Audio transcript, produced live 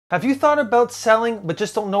Have you thought about selling but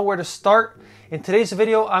just don't know where to start? In today's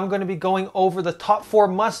video, I'm going to be going over the top 4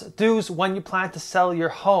 must-dos when you plan to sell your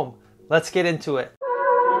home. Let's get into it.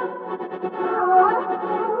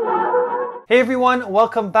 Hey everyone,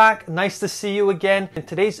 welcome back. Nice to see you again. In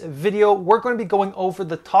today's video, we're going to be going over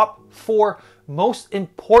the top 4 most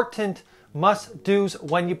important must-dos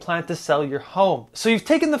when you plan to sell your home. So you've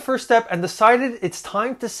taken the first step and decided it's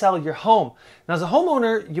time to sell your home. Now as a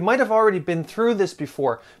homeowner, you might have already been through this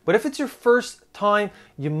before, but if it's your first time,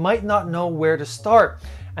 you might not know where to start.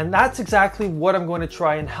 And that's exactly what I'm going to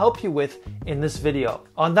try and help you with in this video.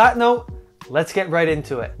 On that note, let's get right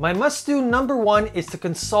into it. My must-do number 1 is to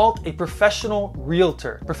consult a professional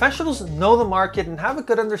realtor. Professionals know the market and have a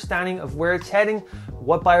good understanding of where it's heading,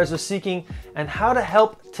 what buyers are seeking, and how to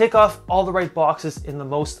help tick off all the right boxes in the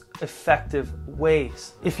most effective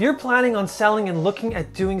ways. If you're planning on selling and looking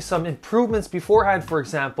at doing some improvements beforehand, for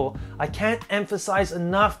example, I can't emphasize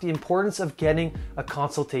enough the importance of getting a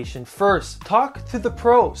consultation first. Talk to the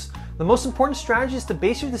pros. The most important strategy is to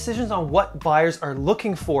base your decisions on what buyers are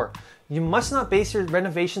looking for. You must not base your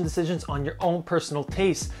renovation decisions on your own personal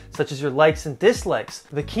tastes, such as your likes and dislikes.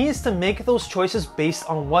 The key is to make those choices based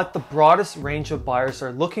on what the broadest range of buyers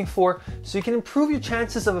are looking for, so you can improve your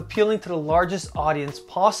chances of appealing to the largest audience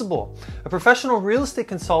possible. A professional real estate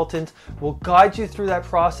consultant will guide you through that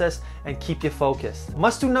process and keep you focused.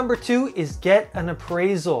 Must-do number 2 is get an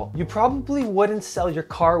appraisal. You probably wouldn't sell your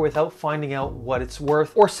car without finding out what it's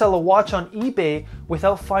worth, or sell a watch on eBay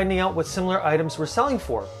without finding out what similar items were selling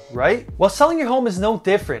for, right? Well, selling your home is no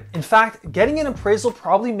different. In fact, getting an appraisal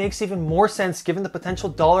probably makes even more sense given the potential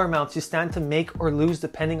dollar amounts you stand to make or lose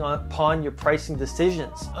depending upon your pricing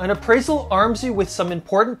decisions. An appraisal arms you with some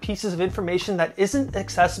important pieces of information that isn't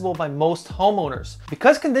accessible by most homeowners.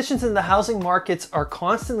 Because conditions in the housing markets are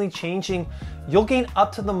constantly changing, you'll gain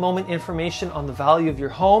up-to-the-moment information on the value of your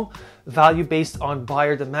home, value based on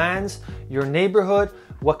buyer demands, your neighborhood,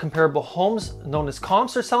 what comparable homes known as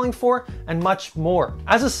comps are selling for, and much more.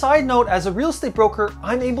 As a side note, as a real estate broker,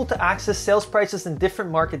 I'm able to access sales prices and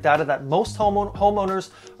different market data that most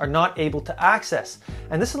homeowners are not able to access.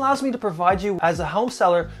 And this allows me to provide you as a home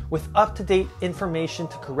seller with up-to-date information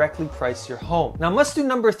to correctly price your home. Now, must-do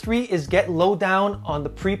number 3 is get low down on the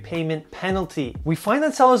prepayment penalty. We find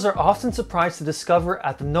that sellers are often surprised to discover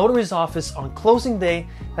at the notary's office on closing day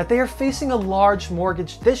that they are facing a large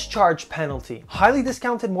mortgage discharge penalty. Highly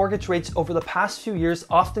discounted mortgage rates over the past few years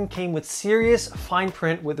often came with serious fine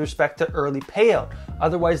print with respect to early payout,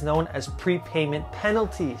 otherwise known as prepayment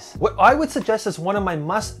penalties. What I would suggest as one of my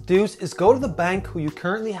must-dos is go to the bank who you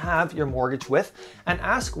currently have your mortgage with and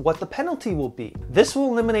ask what the penalty will be. This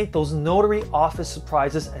will eliminate those notary office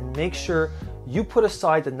surprises and make sure you put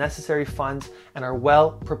aside the necessary funds and are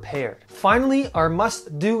well prepared. Finally, our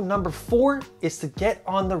must-do number 4 is to get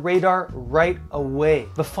on the radar right away.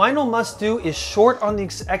 The final must-do is short on the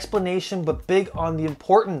explanation but big on the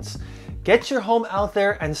importance. Get your home out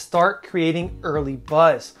there and start creating early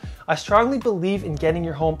buzz. I strongly believe in getting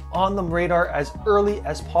your home on the radar as early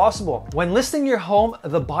as possible. When listing your home,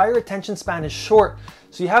 the buyer attention span is short,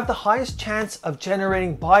 so you have the highest chance of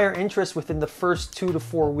generating buyer interest within the first 2 to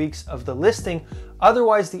 4 weeks of the listing.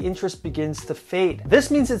 Otherwise, the interest begins to fade.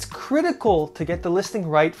 This means it's critical to get the listing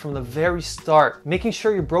right from the very start. Making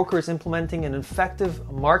sure your broker is implementing an effective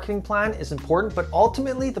marketing plan is important, but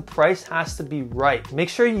ultimately the price has to be right. Make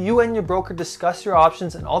sure you and your broker discuss your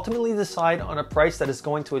options and ultimately decide on a price that is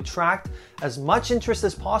going to attract as much interest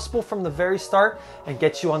as possible from the very start and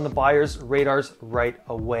get you on the buyer's radars right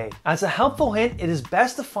away. As a helpful hint, it is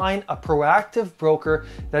best to find a proactive broker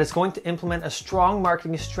that is going to implement a strong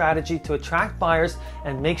marketing strategy to attract buyers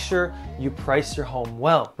and make sure you price your home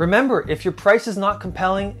well. Remember, if your price is not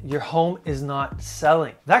compelling, your home is not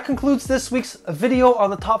selling. That concludes this week's video on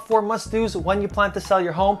the top 4 must-dos when you plan to sell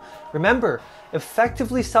your home. Remember,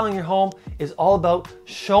 effectively selling your home is all about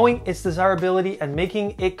showing its desirability and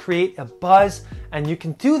making it create a buzz, and you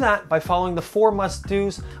can do that by following the 4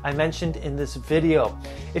 must-dos I mentioned in this video.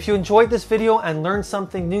 If you enjoyed this video and learned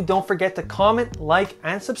something new, don't forget to comment, like,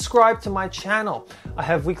 and subscribe to my channel. I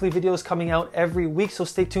have weekly videos coming out every week, so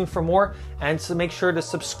stay tuned for more, and so make sure to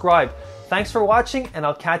subscribe. Thanks for watching, and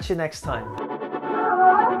I'll catch you next time.